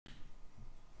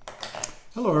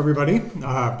Hello, everybody.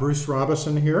 Bruce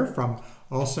Robison here from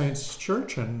All Saints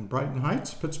Church in Brighton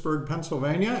Heights, Pittsburgh,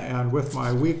 Pennsylvania, and with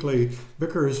my weekly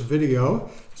Vicar's video.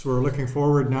 So we're looking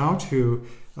forward now to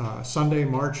Sunday,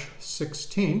 March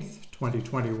 16th,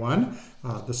 2021,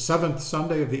 the seventh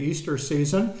Sunday of the Easter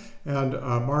season, and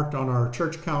marked on our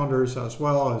church calendars as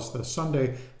well as the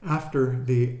Sunday after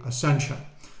the Ascension.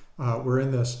 We're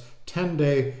in this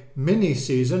 10-day mini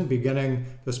season beginning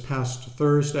this past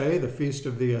Thursday, the Feast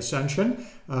of the Ascension,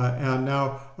 and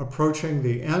now approaching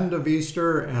the end of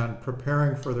Easter and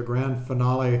preparing for the grand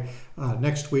finale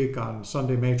next week on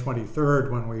Sunday, May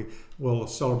 23rd, when we will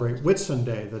celebrate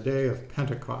Whitsunday, the day of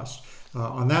Pentecost.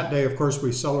 On that day, of course,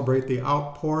 we celebrate the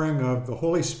outpouring of the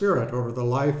Holy Spirit over the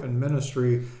life and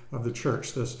ministry of the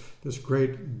church, this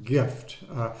great gift.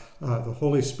 The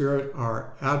Holy Spirit,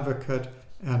 our advocate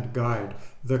and guide,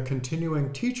 the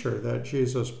continuing teacher that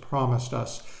Jesus promised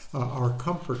us, our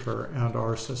comforter and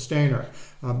our sustainer.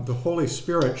 The Holy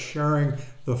Spirit sharing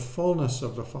the fullness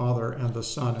of the Father and the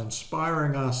Son,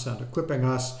 inspiring us and equipping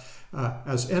us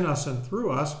as in us and through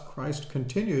us, Christ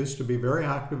continues to be very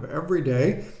active every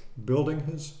day, building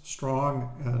his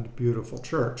strong and beautiful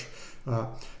church.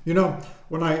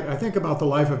 When I think about the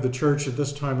life of the church at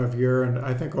this time of year, and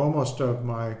I think almost of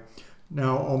my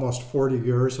now almost 40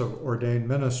 years of ordained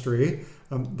ministry,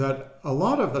 that a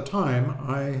lot of the time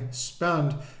I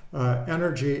spend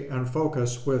energy and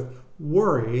focus with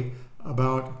worry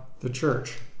about the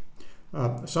church.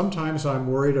 Sometimes I'm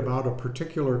worried about a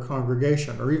particular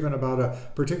congregation or even about a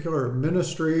particular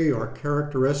ministry or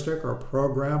characteristic or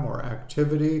program or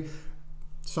activity,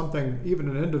 something, even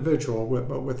an individual,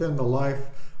 but within the life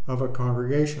of a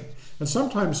congregation. And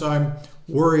sometimes I'm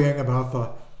worrying about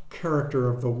the character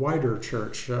of the wider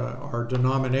church, our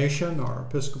denomination, our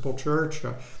Episcopal Church,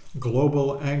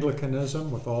 global Anglicanism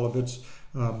with all of its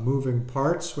moving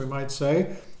parts, we might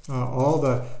say, all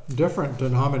the different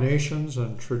denominations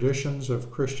and traditions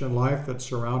of Christian life that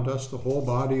surround us, the whole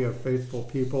body of faithful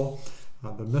people,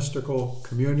 the mystical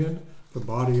communion, the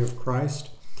body of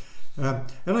Christ. And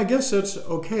I guess it's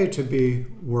okay to be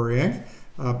worrying.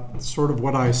 Sort of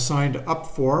what I signed up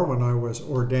for when I was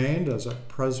ordained as a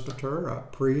presbyter, a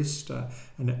priest,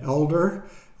 an elder,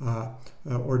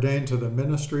 ordained to the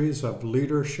ministries of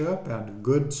leadership and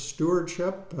good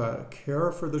stewardship,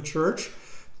 care for the church.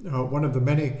 One of the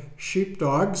many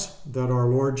sheepdogs that our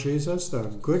Lord Jesus, the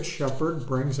Good Shepherd,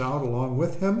 brings out along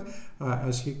with him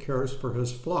as he cares for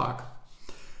his flock.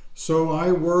 So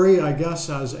I worry, I guess,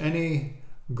 as any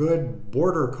good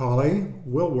border collie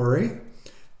will worry.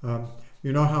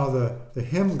 You know how the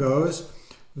hymn goes,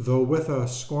 though with a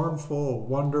scornful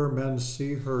wonder men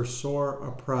see her sore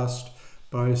oppressed,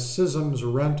 by schisms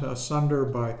rent asunder,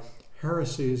 by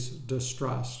heresies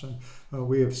distressed. And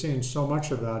we have seen so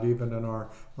much of that even in our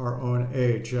own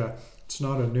age. It's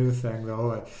not a new thing,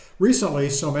 though. Recently,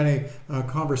 so many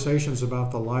conversations about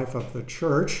the life of the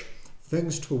church,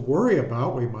 things to worry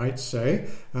about, we might say,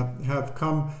 have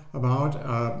come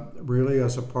about really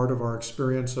as a part of our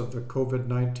experience of the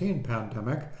COVID-19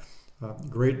 pandemic.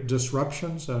 Great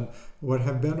disruptions and what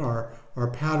have been our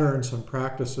patterns and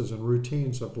practices and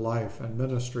routines of life and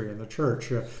ministry in the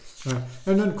church. And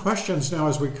then questions now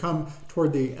as we come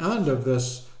toward the end of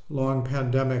this long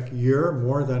pandemic year,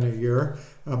 more than a year,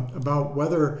 about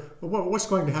what's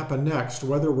going to happen next,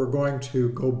 whether we're going to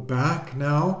go back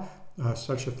now,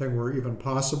 such a thing were even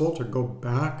possible, to go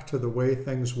back to the way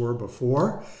things were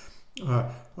before,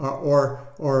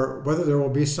 or whether there will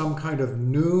be some kind of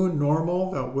new normal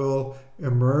that will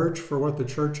emerge for what the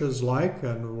church is like,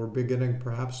 and we're beginning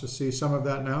perhaps to see some of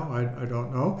that now. I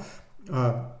don't know.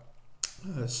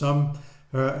 Some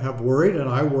have worried, and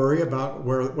I worry about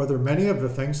whether many of the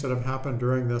things that have happened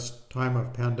during this time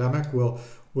of pandemic will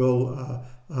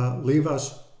leave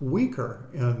us weaker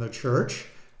in the church,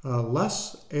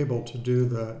 less able to do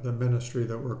the ministry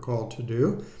that we're called to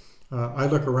do. I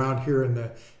look around here in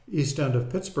the east end of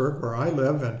Pittsburgh where I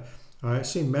live, and I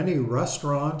see many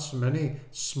restaurants, many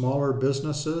smaller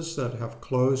businesses that have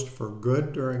closed for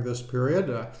good during this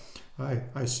period.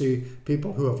 I see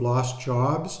people who have lost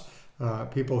jobs,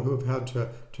 people who have had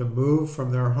to move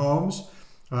from their homes.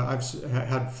 I've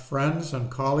had friends and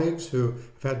colleagues who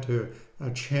have had to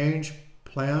change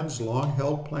plans,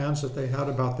 long-held plans that they had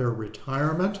about their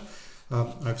retirement.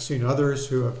 I've seen others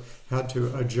who have had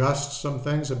to adjust some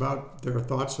things about their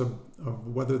thoughts of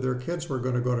whether their kids were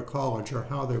going to go to college or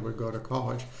how they would go to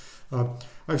college.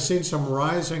 I've seen some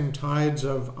rising tides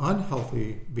of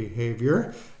unhealthy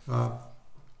behavior,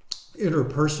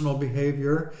 interpersonal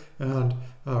behavior, and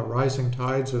rising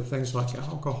tides of things like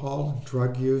alcohol and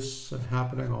drug use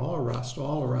happening all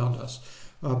around us.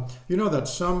 You know that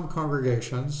some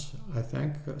congregations, I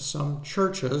think, some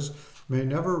churches may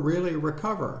never really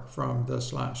recover from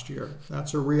this last year.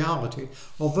 That's a reality.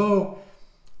 Although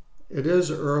it is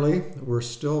early, we're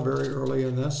still very early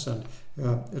in this, and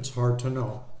it's hard to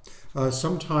know.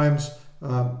 Sometimes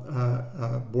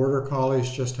border collies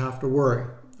just have to worry,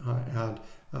 and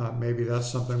maybe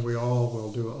that's something we all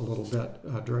will do a little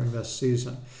bit during this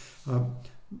season.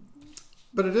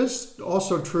 But it is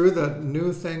also true that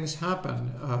new things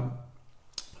happen.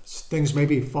 Things may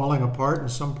be falling apart in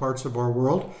some parts of our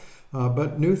world,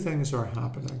 but new things are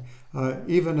happening.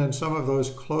 Even in some of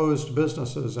those closed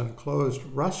businesses and closed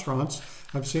restaurants,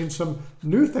 I've seen some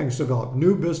new things develop,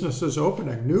 new businesses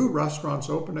opening, new restaurants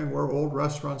opening where old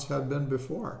restaurants had been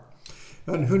before.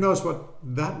 And who knows what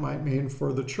that might mean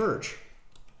for the church.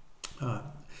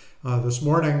 This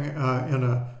morning in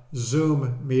a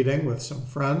Zoom meeting with some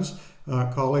friends,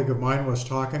 a colleague of mine was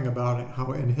talking about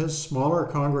how in his smaller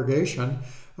congregation,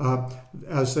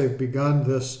 as they've begun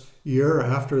this year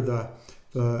after the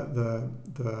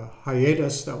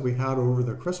hiatus that we had over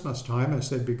the Christmas time, as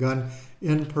they've begun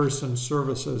in-person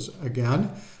services again,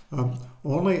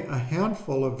 only a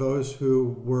handful of those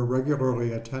who were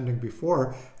regularly attending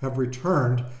before have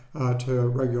returned to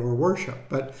regular worship.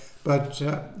 But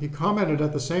he commented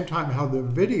at the same time how the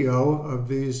video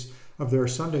of their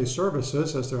Sunday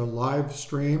services, as they're live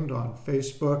streamed on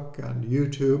Facebook and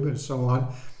YouTube and so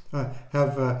on,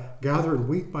 have gathered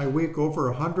week by week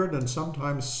over 100 and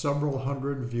sometimes several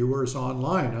hundred viewers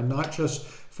online, and not just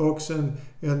folks in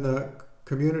the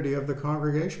community of the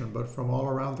congregation, but from all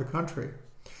around the country.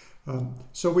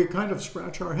 So we kind of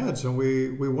scratch our heads and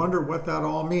we wonder what that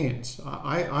all means.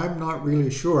 I'm not really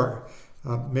sure.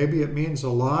 Maybe it means a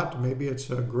lot, maybe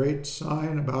it's a great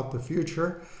sign about the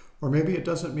future, or maybe it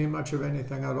doesn't mean much of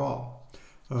anything at all.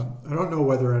 I don't know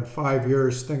whether in 5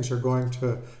 years things are going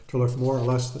to look more or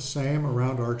less the same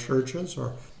around our churches,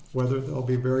 or whether they'll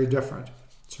be very different.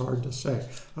 It's hard to say.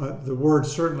 The word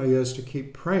certainly is to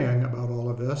keep praying about all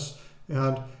of this,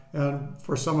 and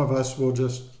for some of us, we'll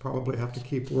just probably have to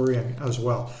keep worrying as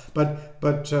well. But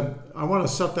I want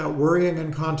to set that worrying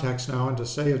in context now, and to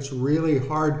say it's really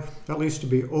hard, at least to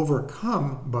be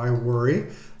overcome by worry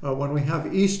when we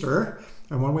have Easter,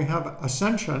 and when we have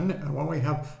Ascension, and when we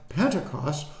have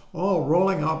Pentecost, all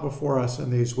rolling out before us in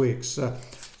these weeks.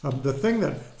 The thing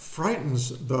that frightens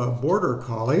the border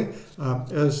collie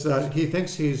is that he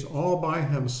thinks he's all by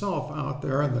himself out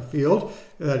there in the field,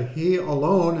 that he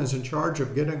alone is in charge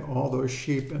of getting all those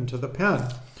sheep into the pen.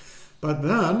 But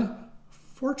then,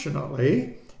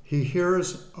 fortunately, he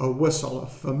hears a whistle, a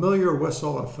familiar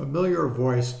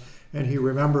voice, and he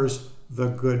remembers the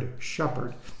Good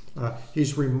Shepherd.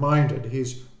 He's reminded,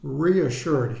 he's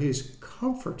reassured, he's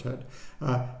comforted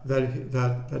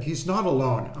that he's not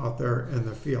alone out there in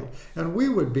the field. And we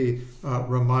would be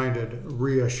reminded,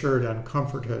 reassured, and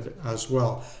comforted as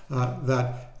well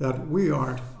that we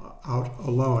aren't out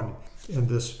alone in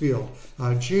this field.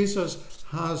 Jesus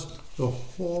has the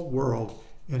whole world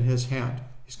in his hand.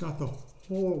 He's got the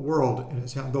whole world in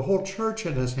his hand, the whole church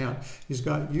in his hand. He's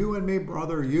got you and me,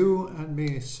 brother, you and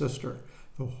me, sister,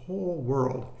 the whole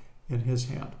world in his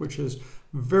hand, which is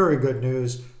very good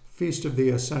news. Feast of the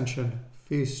Ascension,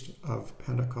 Feast of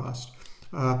Pentecost.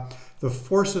 The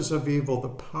forces of evil, the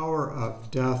power of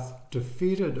death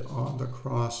defeated on the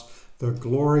cross, the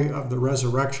glory of the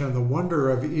resurrection, the wonder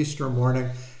of Easter morning,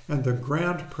 and the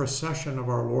grand procession of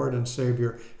our Lord and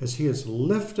Savior as he is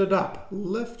lifted up,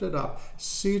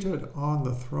 seated on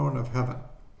the throne of heaven.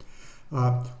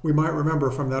 We might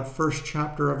remember from that first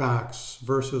chapter of Acts,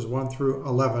 verses 1 through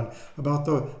 11, about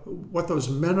what those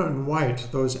men in white,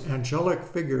 those angelic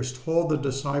figures, told the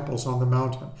disciples on the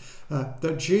mountain,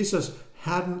 that Jesus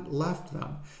hadn't left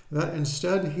them, that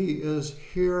instead he is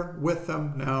here with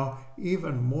them now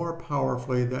even more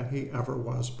powerfully than he ever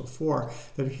was before,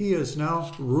 that he is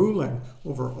now ruling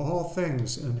over all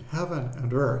things in heaven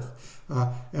and earth,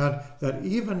 and that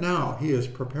even now he is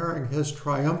preparing his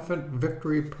triumphant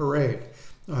victory parade.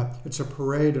 It's a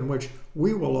parade in which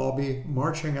we will all be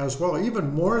marching as well,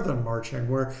 even more than marching,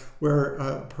 where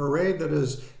a parade that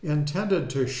is intended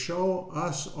to show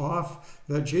us off,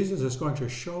 that Jesus is going to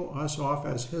show us off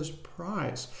as his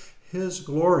prize, his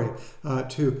glory,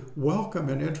 to welcome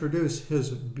and introduce his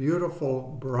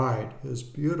beautiful bride, his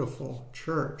beautiful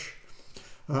church.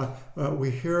 We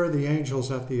hear the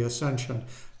angels at the Ascension.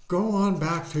 Go on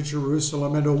back to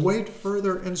Jerusalem and await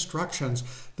further instructions.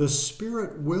 The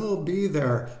Spirit will be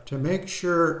there to make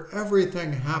sure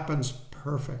everything happens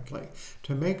perfectly,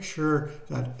 to make sure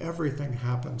that everything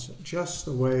happens just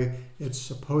the way it's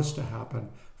supposed to happen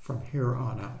from here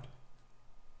on out.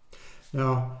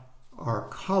 Now, our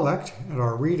collect and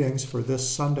our readings for this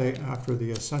Sunday after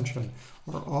the Ascension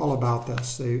are all about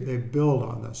this. They build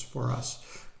on this for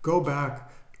us. Go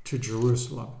back to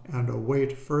Jerusalem and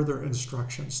await further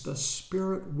instructions. The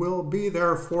Spirit will be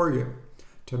there for you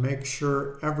to make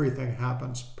sure everything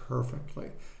happens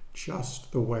perfectly,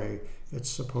 just the way it's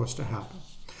supposed to happen.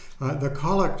 The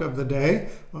collect of the day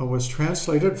was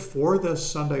translated for this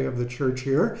Sunday of the church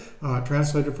here,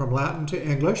 translated from Latin to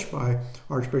English by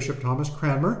Archbishop Thomas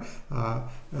Cranmer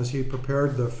as he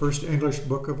prepared the first English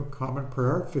Book of Common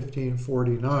Prayer,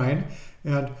 1549.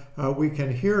 And we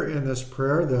can hear in this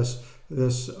prayer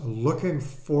this looking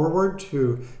forward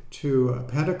to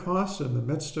Pentecost in the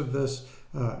midst of this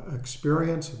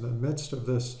experience, in the midst of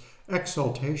this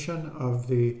exaltation of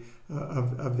the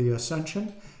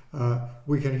Ascension.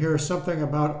 We can hear something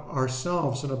about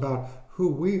ourselves and about who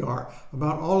we are,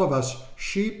 about all of us,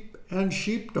 sheep and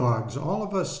sheepdogs, all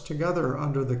of us together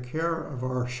under the care of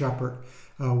our shepherd,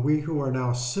 we who are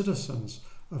now citizens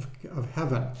of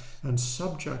heaven and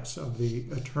subjects of the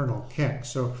eternal King.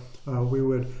 So we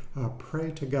would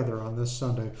pray together on this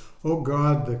Sunday. O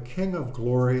God, the King of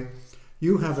glory,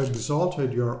 you have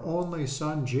exalted your only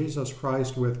Son, Jesus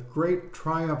Christ, with great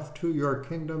triumph to your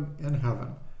kingdom in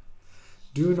heaven.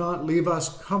 Do not leave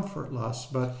us comfortless,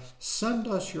 but send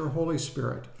us your Holy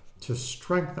Spirit to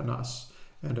strengthen us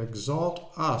and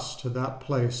exalt us to that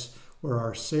place where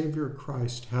our Savior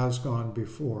Christ has gone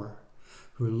before,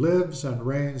 who lives and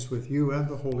reigns with you and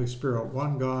the Holy Spirit,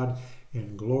 one God,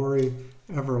 in glory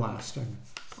everlasting.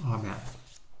 Amen.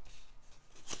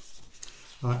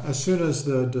 As soon as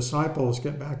the disciples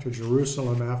get back to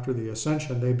Jerusalem after the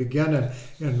Ascension, they begin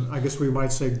in I guess we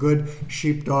might say, good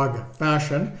sheepdog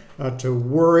fashion to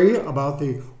worry about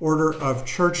the order of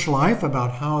church life,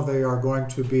 about how they are going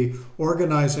to be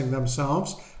organizing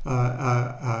themselves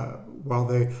while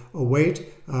they await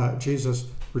Jesus'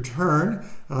 return.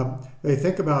 They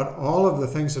think about all of the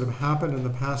things that have happened in the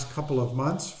past couple of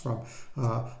months, from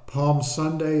Palm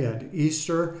Sunday and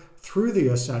Easter through the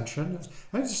Ascension.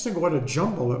 I just think what a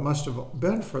jumble it must have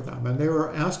been for them. And they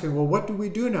were asking, well, what do we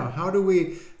do now? How do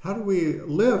we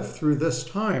live through this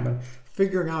time? And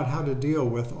figuring out how to deal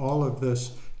with all of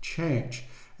this change.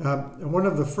 And one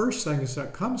of the first things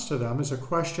that comes to them is a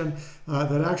question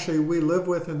that actually we live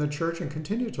with in the church and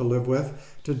continue to live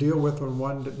with, to deal with in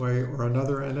one way or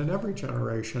another and in every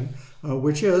generation,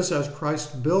 which is, as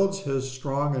Christ builds his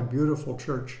strong and beautiful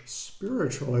church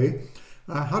spiritually,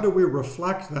 how do we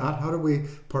reflect that? How do we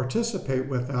participate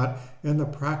with that in the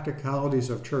practicalities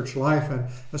of church life, and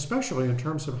especially in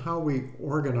terms of how we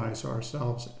organize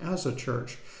ourselves as a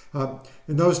church?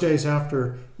 In those days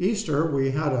after Easter,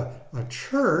 we had a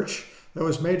church that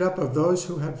was made up of those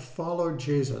who had followed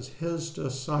Jesus, his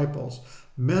disciples,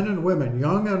 men and women,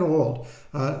 young and old,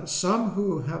 some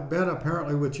who have been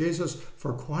apparently with Jesus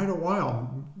for quite a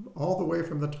while, all the way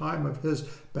from the time of his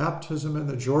baptism in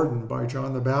the Jordan by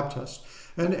John the Baptist.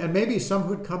 And maybe some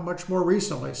who had come much more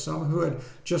recently, some who had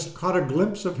just caught a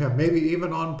glimpse of him, maybe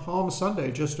even on Palm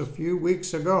Sunday just a few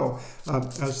weeks ago,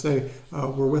 as they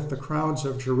were with the crowds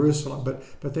of Jerusalem.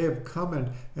 But they have come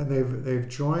and they've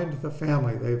joined the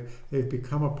family. They've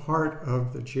become a part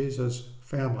of the Jesus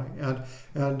family. And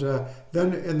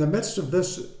then in the midst of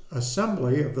this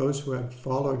assembly of those who had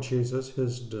followed Jesus,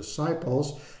 his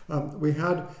disciples, we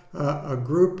had a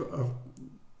group of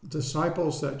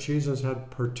disciples that Jesus had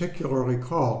particularly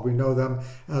called. We know them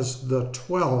as the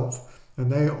 12,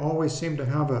 and they always seem to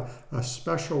have a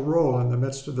special role in the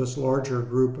midst of this larger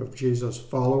group of Jesus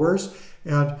followers.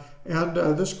 And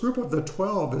this group of the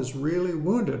 12 is really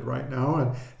wounded right now,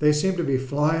 and they seem to be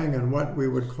flying in what we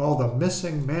would call the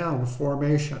missing man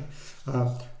formation.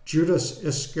 Judas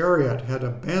Iscariot had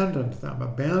abandoned them,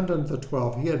 abandoned the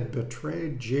 12. He had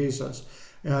betrayed Jesus.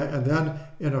 And then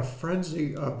in a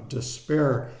frenzy of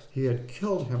despair, he had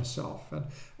killed himself. And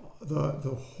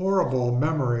the horrible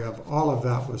memory of all of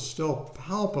that was still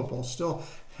palpable, still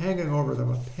hanging over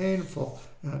them, a painful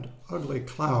and ugly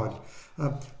cloud.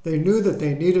 They knew that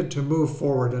they needed to move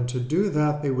forward, and to do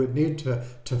that, they would need to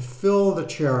fill the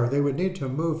chair. They would need to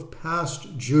move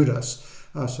past Judas,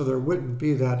 so there wouldn't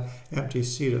be that empty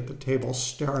seat at the table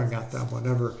staring at them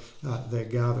whenever they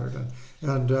gathered.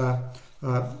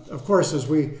 Of course, as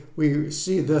we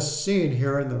see this scene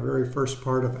here in the very first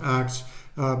part of Acts,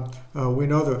 we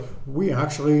know that we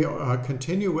actually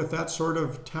continue with that sort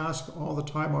of task all the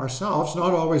time ourselves,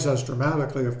 not always as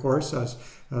dramatically, of course, as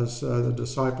the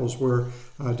disciples were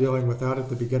dealing with that at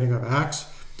the beginning of Acts.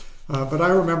 But I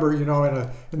remember,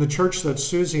 in the church that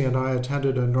Susie and I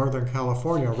attended in Northern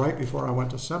California right before I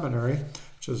went to seminary,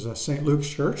 which is St. Luke's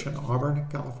Church in Auburn,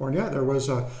 California. There was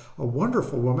a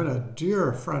wonderful woman, a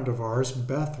dear friend of ours,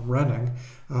 Beth Renning,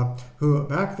 who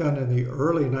back then in the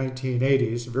early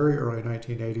 1980s, very early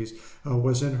 1980s,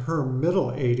 was in her middle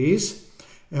 80s.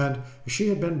 And she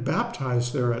had been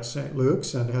baptized there at St.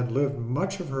 Luke's and had lived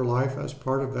much of her life as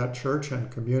part of that church and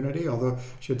community, although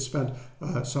she had spent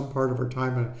some part of her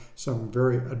time in some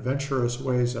very adventurous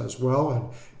ways as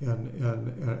well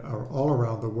and all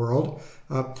around the world.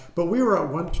 But we were at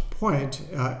one point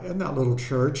in that little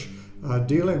church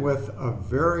dealing with a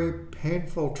very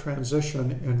painful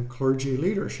transition in clergy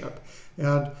leadership.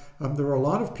 And there were a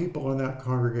lot of people in that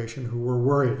congregation who were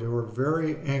worried. They were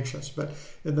very anxious. But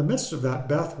in the midst of that,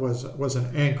 Beth was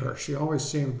an anchor. She always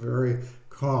seemed very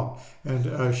calm.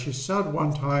 And she said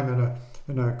one time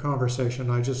in a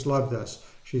conversation, I just love this.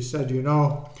 She said, you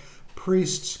know,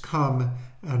 priests come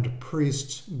and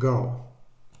priests go.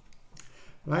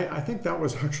 And I think that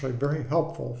was actually very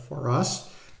helpful for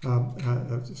us.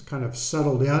 It's kind of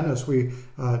settled in as we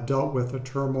dealt with the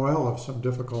turmoil of some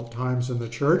difficult times in the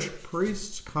church.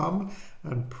 Priests come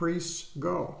and priests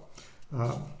go.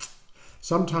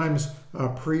 Sometimes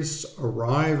priests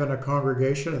arrive in a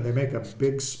congregation and they make a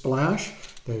big splash.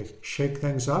 They shake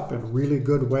things up in really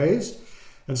good ways.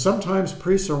 And sometimes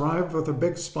priests arrive with a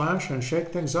big splash and shake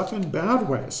things up in bad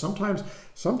ways.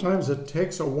 Sometimes it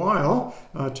takes a while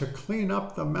to clean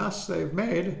up the mess they've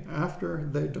made after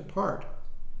they depart.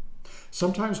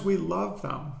 Sometimes we love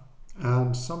them,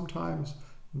 and sometimes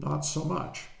not so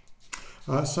much.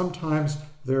 Sometimes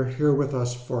they're here with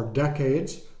us for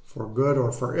decades, for good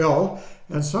or for ill,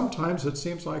 and sometimes it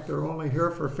seems like they're only here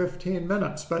for 15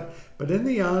 minutes. But in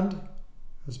the end,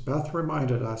 as Beth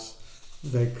reminded us,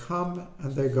 they come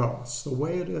and they go. It's the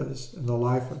way it is in the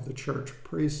life of the church.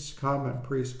 Priests come and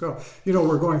priests go. You know,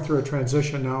 we're going through a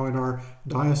transition now in our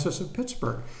Diocese of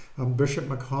Pittsburgh. Bishop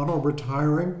McConnell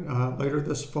retiring later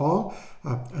this fall,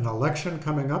 an election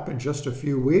coming up in just a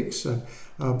few weeks, and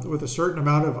with a certain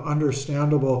amount of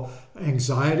understandable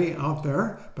anxiety out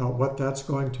there about what that's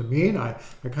going to mean. I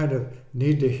kind of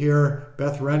need to hear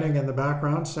Beth Renning in the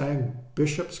background saying,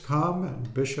 bishops come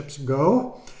and bishops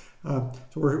go. So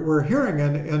we're hearing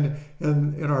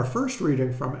in our first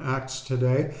reading from Acts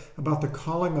today about the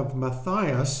calling of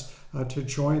Matthias to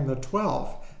join the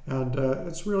 12. And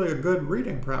it's really a good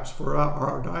reading, perhaps, for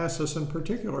our diocese in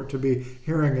particular to be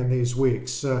hearing in these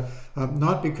weeks.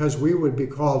 Not because we would be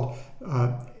called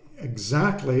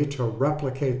exactly to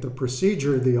replicate the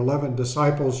procedure the 11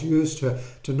 disciples used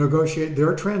to negotiate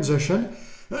their transition,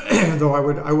 though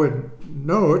I would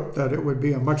note that it would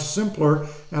be a much simpler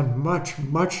and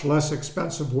much less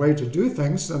expensive way to do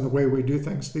things than the way we do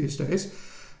things these days.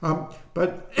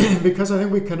 But because I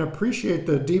think we can appreciate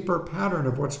the deeper pattern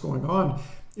of what's going on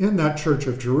in that Church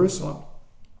of Jerusalem.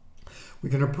 We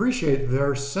can appreciate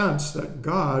their sense that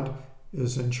God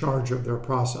is in charge of their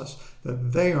process,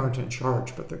 that they aren't in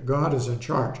charge, but that God is in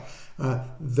charge.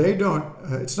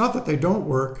 It's not that they don't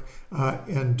work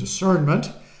in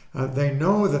discernment. They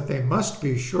know that they must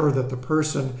be sure that the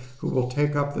person who will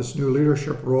take up this new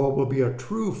leadership role will be a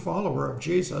true follower of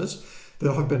Jesus.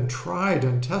 They'll have been tried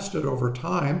and tested over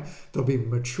time. They'll be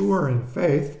mature in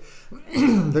faith.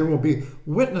 They will be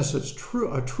witnesses,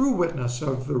 a true witness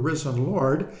of the risen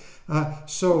Lord.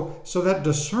 So that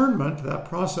discernment, that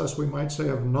process, we might say,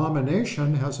 of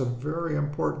nomination has a very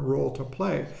important role to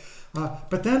play.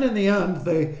 But then in the end,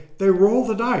 they roll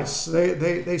the dice.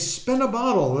 They spin a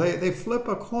bottle. They flip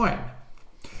a coin.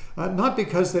 Not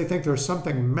because they think there's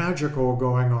something magical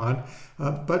going on,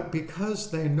 but because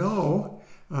they know,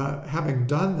 having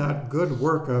done that good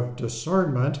work of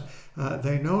discernment,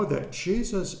 they know that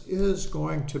Jesus is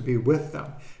going to be with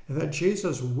them, and that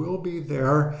Jesus will be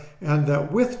there, and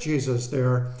that with Jesus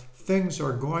there, things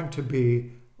are going to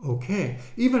be okay,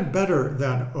 even better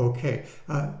than okay,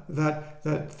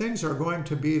 that things are going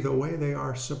to be the way they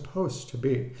are supposed to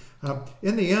be.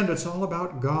 In the end, it's all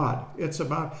about God. It's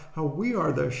about how we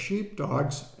are the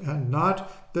sheepdogs and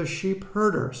not the sheep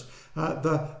herders,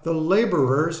 the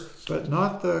laborers, but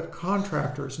not the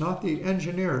contractors, not the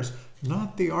engineers,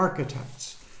 not the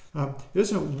architects. It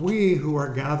isn't we who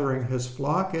are gathering his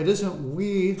flock. It isn't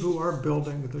we who are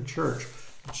building the church.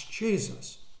 It's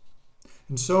Jesus.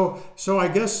 And so I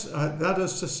guess that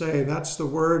is to say, that's the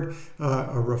word,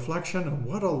 a reflection. And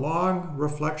what a long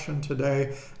reflection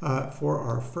today for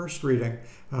our first reading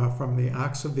from the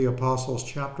Acts of the Apostles,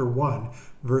 chapter 1,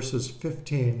 verses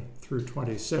 15 through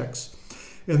 26.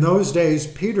 In those days,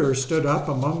 Peter stood up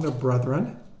among the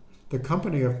brethren. The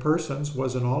company of persons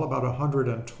was in all about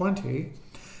 120,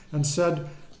 and said,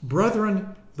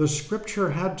 "Brethren, the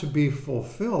scripture had to be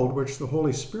fulfilled, which the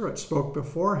Holy Spirit spoke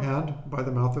beforehand by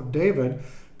the mouth of David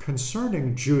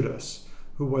concerning Judas,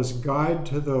 who was guide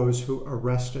to those who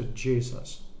arrested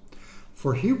Jesus.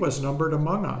 For he was numbered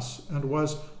among us and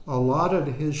was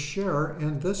allotted his share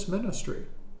in this ministry.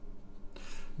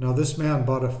 Now this man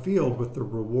bought a field with the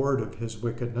reward of his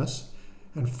wickedness,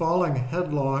 and falling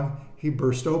headlong, he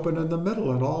burst open in the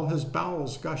middle, and all his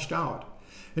bowels gushed out.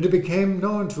 And it became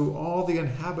known to all the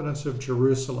inhabitants of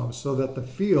Jerusalem, so that the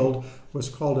field was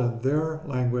called in their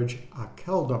language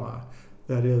Akeldama,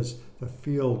 that is, the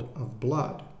field of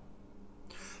blood.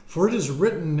 For it is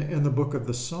written in the book of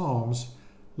the Psalms,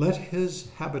 let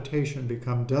his habitation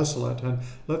become desolate, and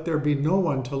let there be no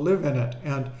one to live in it,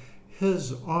 and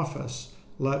his office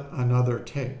let another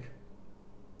take.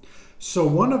 So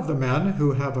one of the men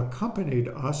who have accompanied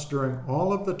us during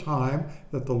all of the time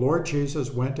that the Lord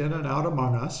Jesus went in and out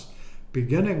among us,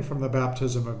 beginning from the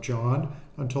baptism of John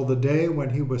until the day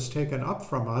when he was taken up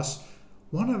from us,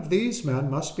 one of these men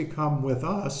must become with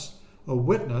us a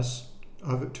witness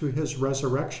to his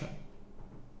resurrection.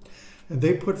 And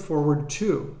they put forward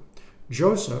two,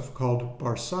 Joseph, called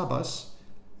Barsabbas,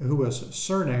 who was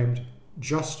surnamed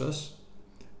Justus,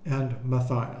 and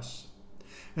Matthias.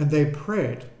 And they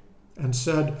prayed and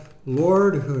said,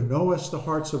 Lord, who knowest the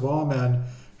hearts of all men,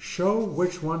 show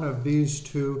which one of these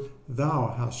two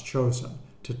thou hast chosen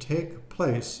to take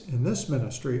place in this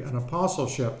ministry and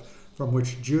apostleship from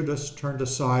which Judas turned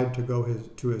aside to go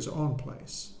to his own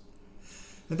place.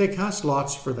 And they cast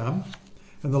lots for them,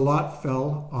 and the lot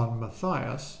fell on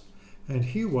Matthias, and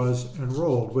he was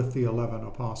enrolled with the 11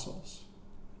 apostles.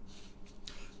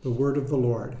 The word of the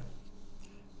Lord.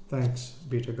 Thanks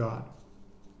be to God.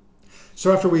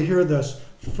 So after we hear this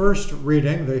first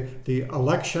reading, the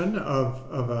election of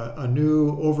a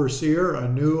new overseer, a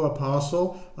new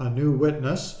apostle, a new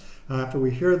witness, after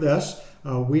we hear this,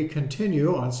 we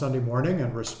continue on Sunday morning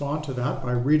and respond to that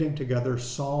by reading together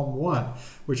Psalm 1,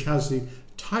 which has the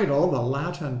title, the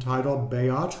Latin title,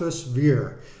 Beatus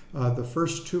Vir, the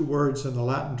first two words in the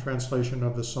Latin translation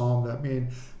of the psalm that mean,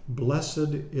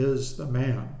 blessed is the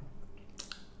man.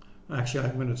 Actually,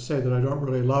 I'm going to say that I don't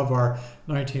really love our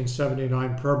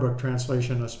 1979 prayer book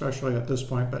translation, especially at this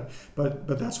point,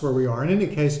 but that's where we are. In any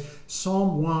case,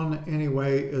 Psalm 1,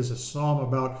 anyway, is a psalm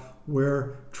about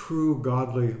where true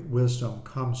godly wisdom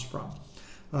comes from.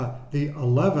 The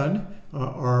 11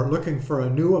 are looking for a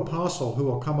new apostle who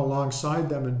will come alongside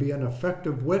them and be an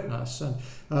effective witness.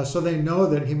 And so they know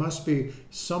that he must be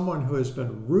someone who has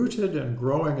been rooted and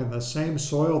growing in the same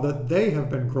soil that they have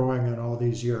been growing in all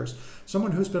these years.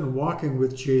 Someone who's been walking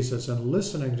with Jesus and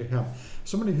listening to him.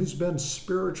 Somebody who's been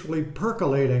spiritually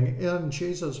percolating in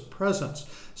Jesus' presence.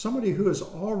 Somebody who has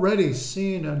already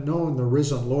seen and known the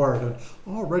risen Lord and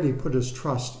already put his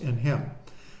trust in him.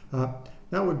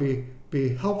 That would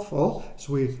be helpful as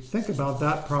we think about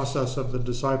that process of the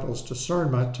disciples'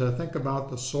 discernment, to think about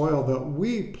the soil that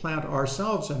we plant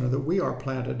ourselves in or that we are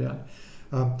planted in.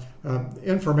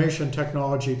 Information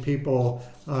technology people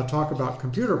talk about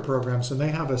computer programs, and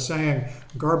they have a saying,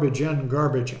 garbage in,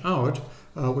 garbage out,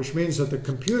 which means that the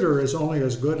computer is only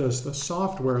as good as the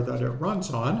software that it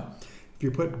runs on. If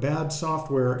you put bad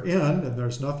software in, and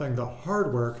there's nothing the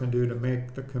hardware can do to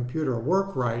make the computer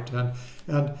work right.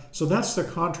 And so that's the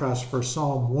contrast for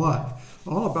Psalm 1,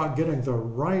 all about getting the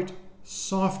right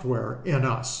software in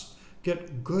us.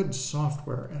 Get good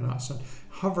software in us. And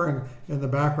hovering in the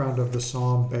background of the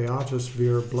psalm, Beatus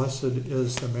Vir, blessed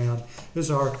is the man, is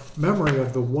our memory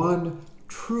of the one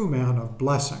true man of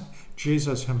blessing,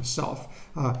 Jesus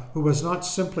himself, who was not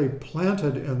simply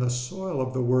planted in the soil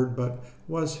of the Word, but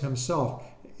is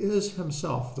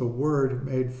himself the Word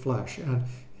made flesh, and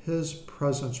his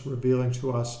presence revealing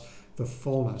to us the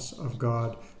fullness of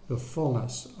God, the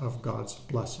fullness of God's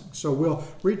blessing. So we'll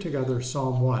read together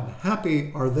Psalm 1.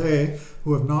 Happy are they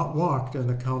who have not walked in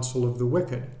the counsel of the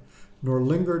wicked, nor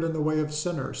lingered in the way of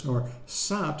sinners, nor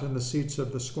sat in the seats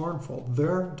of the scornful.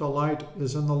 Their delight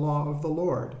is in the law of the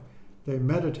Lord. They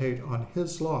meditate on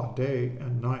his law day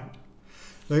and night.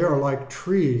 They are like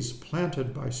trees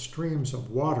planted by streams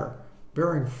of water,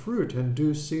 bearing fruit in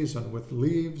due season, with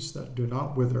leaves that do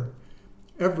not wither.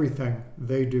 Everything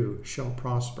they do shall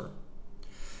prosper.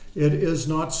 It is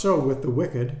not so with the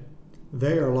wicked.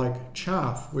 They are like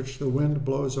chaff which the wind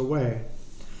blows away.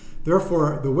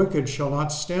 Therefore the wicked shall not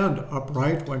stand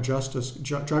upright when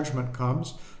judgment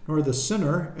comes, nor the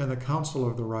sinner in the counsel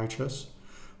of the righteous.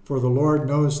 For the Lord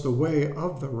knows the way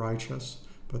of the righteous,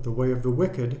 but the way of the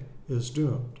wicked is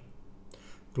doomed.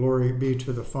 Glory be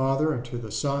to the Father, and to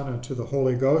the Son, and to the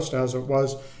Holy Ghost, as it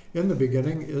was in the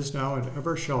beginning, is now, and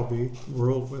ever shall be,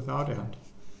 world without end.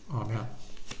 Amen.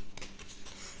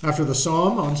 After the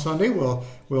psalm on Sunday,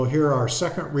 we'll hear our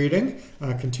second reading,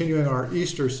 continuing our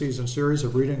Easter season series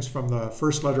of readings from the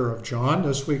first letter of John.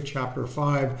 This week, chapter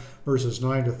 5, verses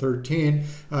 9 to 13.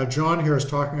 John here is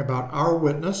talking about our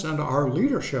witness and our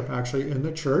leadership, actually, in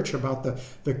the church, about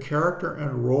the character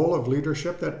and role of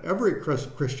leadership that every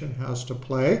Christian has to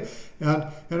play. And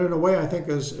in a way, I think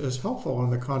is helpful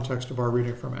in the context of our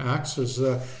reading from Acts, as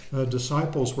the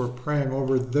disciples were praying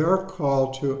over their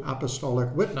call to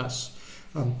apostolic witness.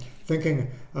 Thinking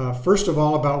first of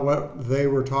all about what they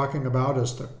were talking about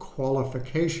as the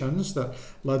qualifications that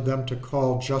led them to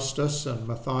call Justus and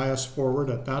Matthias forward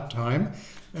at that time,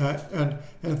 and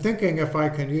thinking, if I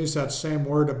can use that same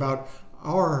word, about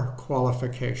our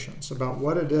qualifications, about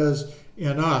what it is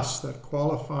in us that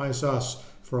qualifies us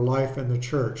for life in the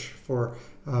church, for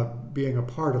being a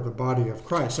part of the body of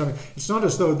Christ. I mean, it's not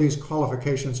as though these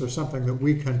qualifications are something that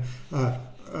we can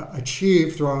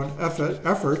achieve through our own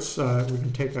efforts. We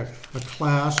can take a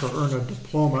class or earn a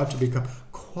diploma to become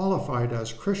qualified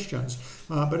as Christians,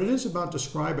 but it is about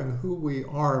describing who we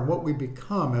are and what we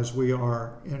become as we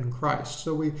are in Christ.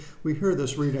 So we hear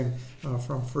this reading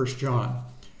from 1 John.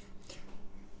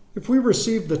 If we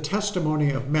receive the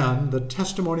testimony of men, the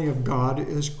testimony of God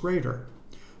is greater.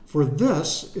 For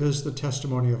this is the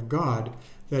testimony of God,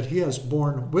 that he has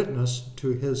borne witness to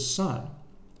his Son.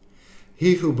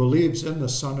 He who believes in the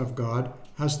Son of God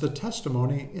has the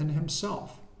testimony in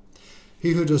himself.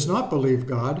 He who does not believe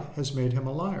God has made him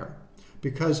a liar,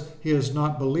 because he has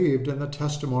not believed in the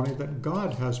testimony that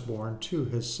God has borne to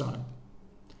his Son.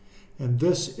 And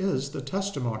this is the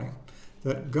testimony,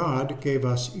 that God gave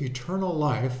us eternal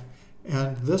life,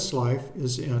 and this life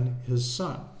is in his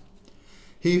Son.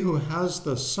 He who has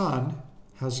the Son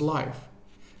has life.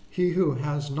 He who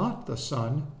has not the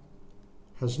Son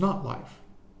has not life.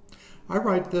 I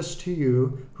write this to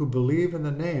you who believe in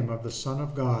the name of the Son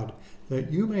of God, that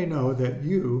you may know that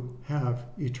you have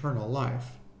eternal life.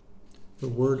 The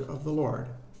word of the Lord.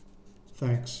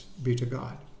 Thanks be to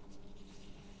God.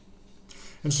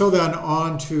 And so then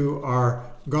on to our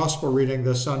gospel reading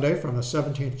this Sunday from the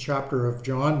 17th chapter of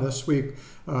John, this week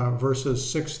verses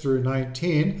 6 through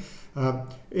 19.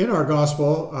 In our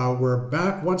gospel, we're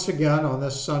back once again on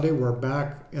this Sunday. We're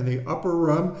back in the upper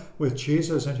room with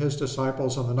Jesus and his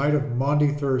disciples on the night of Maundy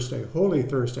Thursday, Holy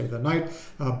Thursday, the night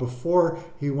before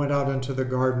he went out into the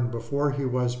garden, before he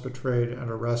was betrayed and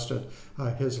arrested,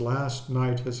 his last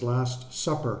night, his last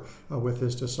supper with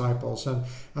his disciples. And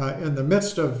in the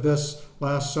midst of this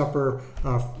Last Supper,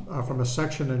 from a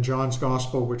section in John's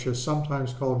gospel, which is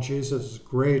sometimes called Jesus'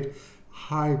 great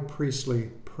high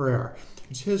priestly prayer.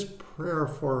 It's his prayer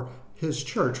for his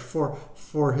church,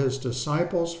 for his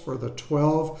disciples, for the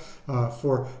 12,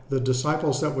 for the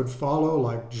disciples that would follow,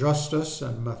 like Justus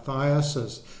and Matthias,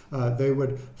 as they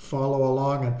would follow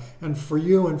along, and for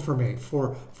you and for me,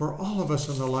 for all of us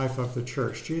in the life of the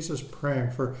church. Jesus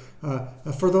praying for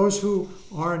those who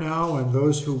are now and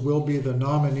those who will be the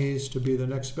nominees to be the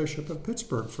next Bishop of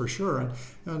Pittsburgh, for sure,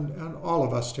 and all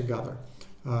of us together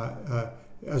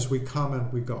as we come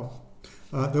and we go.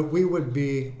 That we would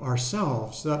be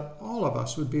ourselves, that all of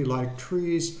us would be like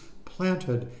trees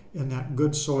planted in that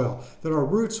good soil, that our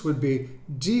roots would be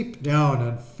deep down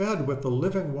and fed with the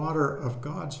living water of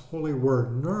God's holy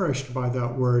word, nourished by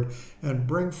that word, and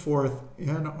bring forth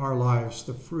in our lives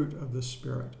the fruit of the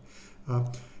Spirit.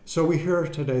 So we hear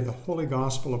today the holy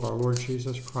gospel of our Lord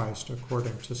Jesus Christ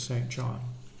according to St. John.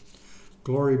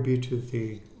 Glory be to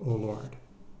thee, O Lord.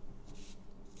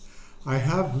 I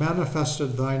have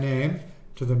manifested thy name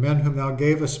to the men whom thou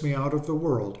gavest me out of the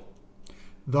world.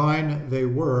 Thine they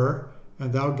were,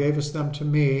 and thou gavest them to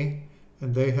me,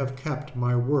 and they have kept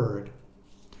my word.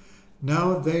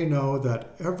 Now they know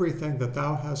that everything that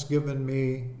thou hast given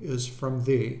me is from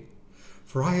thee.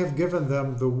 For I have given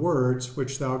them the words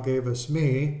which thou gavest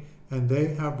me, and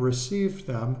they have received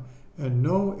them, and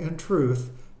know in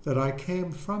truth that I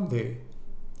came from thee,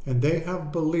 and they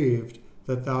have believed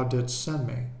that thou didst send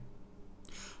me.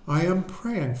 I am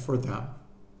praying for them.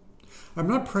 I'm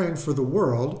not praying for the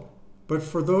world, but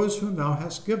for those whom thou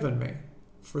hast given me,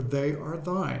 for they are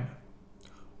thine.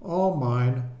 All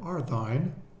mine are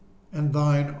thine, and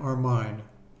thine are mine,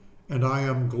 and I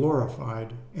am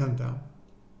glorified in them.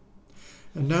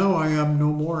 And now I am no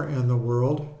more in the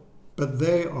world, but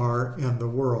they are in the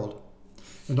world.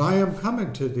 And I am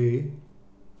coming to thee.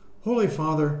 Holy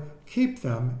Father, keep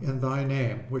them in thy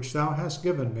name, which thou hast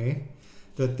given me,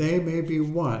 that they may be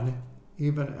one,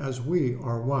 even as we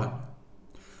are one.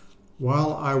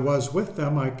 While I was with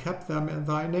them, I kept them in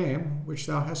thy name, which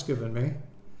thou hast given me.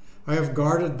 I have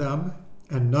guarded them,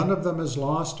 and none of them is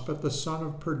lost but the son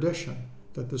of perdition,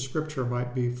 that the scripture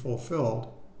might be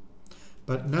fulfilled.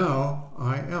 But now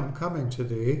I am coming to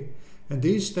thee, and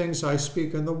these things I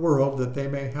speak in the world, that they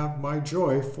may have my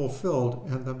joy fulfilled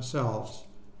in themselves.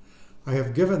 I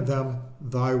have given them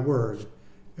thy word,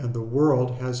 and the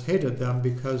world has hated them,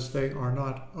 because they are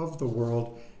not of the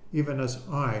world, even as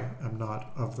I am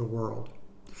not of the world.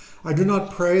 I do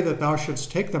not pray that thou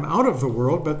shouldst take them out of the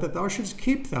world, but that thou shouldst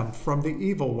keep them from the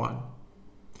evil one.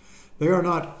 They are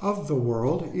not of the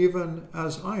world, even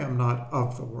as I am not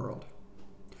of the world.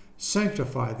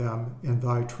 Sanctify them in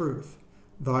thy truth.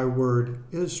 Thy word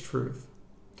is truth.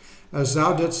 As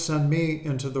thou didst send me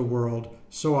into the world,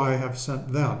 so I have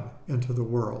sent them into the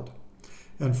world.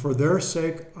 And for their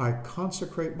sake I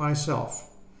consecrate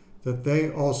myself, that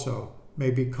they also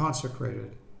may be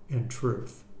consecrated in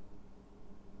truth.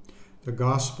 The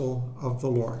Gospel of the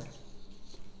Lord.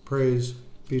 Praise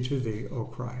be to thee, O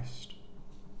Christ.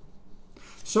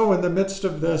 So in the midst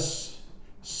of this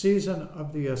season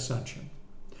of the Ascension,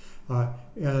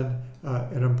 and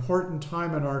an important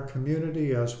time in our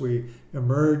community as we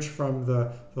emerge from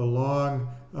the long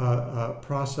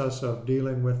process of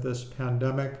dealing with this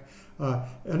pandemic,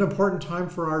 an important time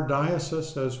for our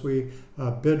diocese as we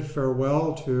bid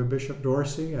farewell to Bishop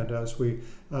Dorsey and as we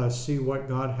see what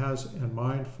God has in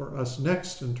mind for us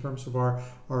next in terms of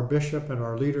our bishop and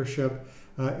our leadership.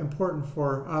 Important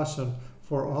for us and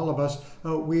for all of us.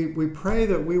 We pray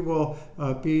that we will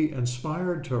be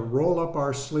inspired to roll up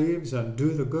our sleeves and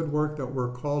do the good work that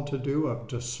we're called to do of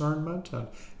discernment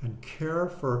and care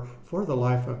for the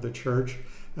life of the church.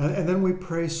 And then we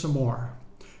pray some more.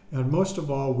 And most of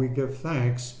all, we give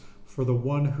thanks for the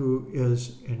one who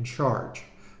is in charge,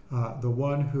 the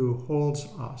one who holds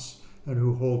us and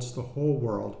who holds the whole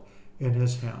world in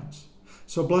his hands.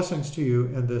 So blessings to you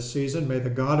in this season. May the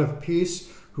God of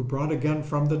peace, who brought again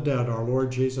from the dead our Lord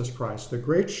Jesus Christ, the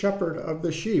great shepherd of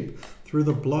the sheep, through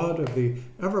the blood of the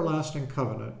everlasting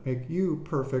covenant, make you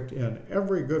perfect in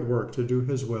every good work to do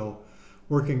his will,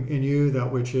 working in you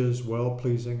that which is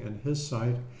well-pleasing in his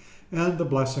sight. And the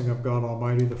blessing of God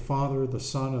Almighty, the Father, the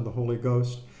Son, and the Holy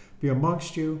Ghost be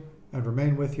amongst you and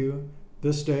remain with you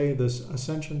this day, this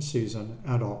Ascension season,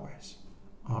 and always.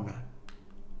 Amen.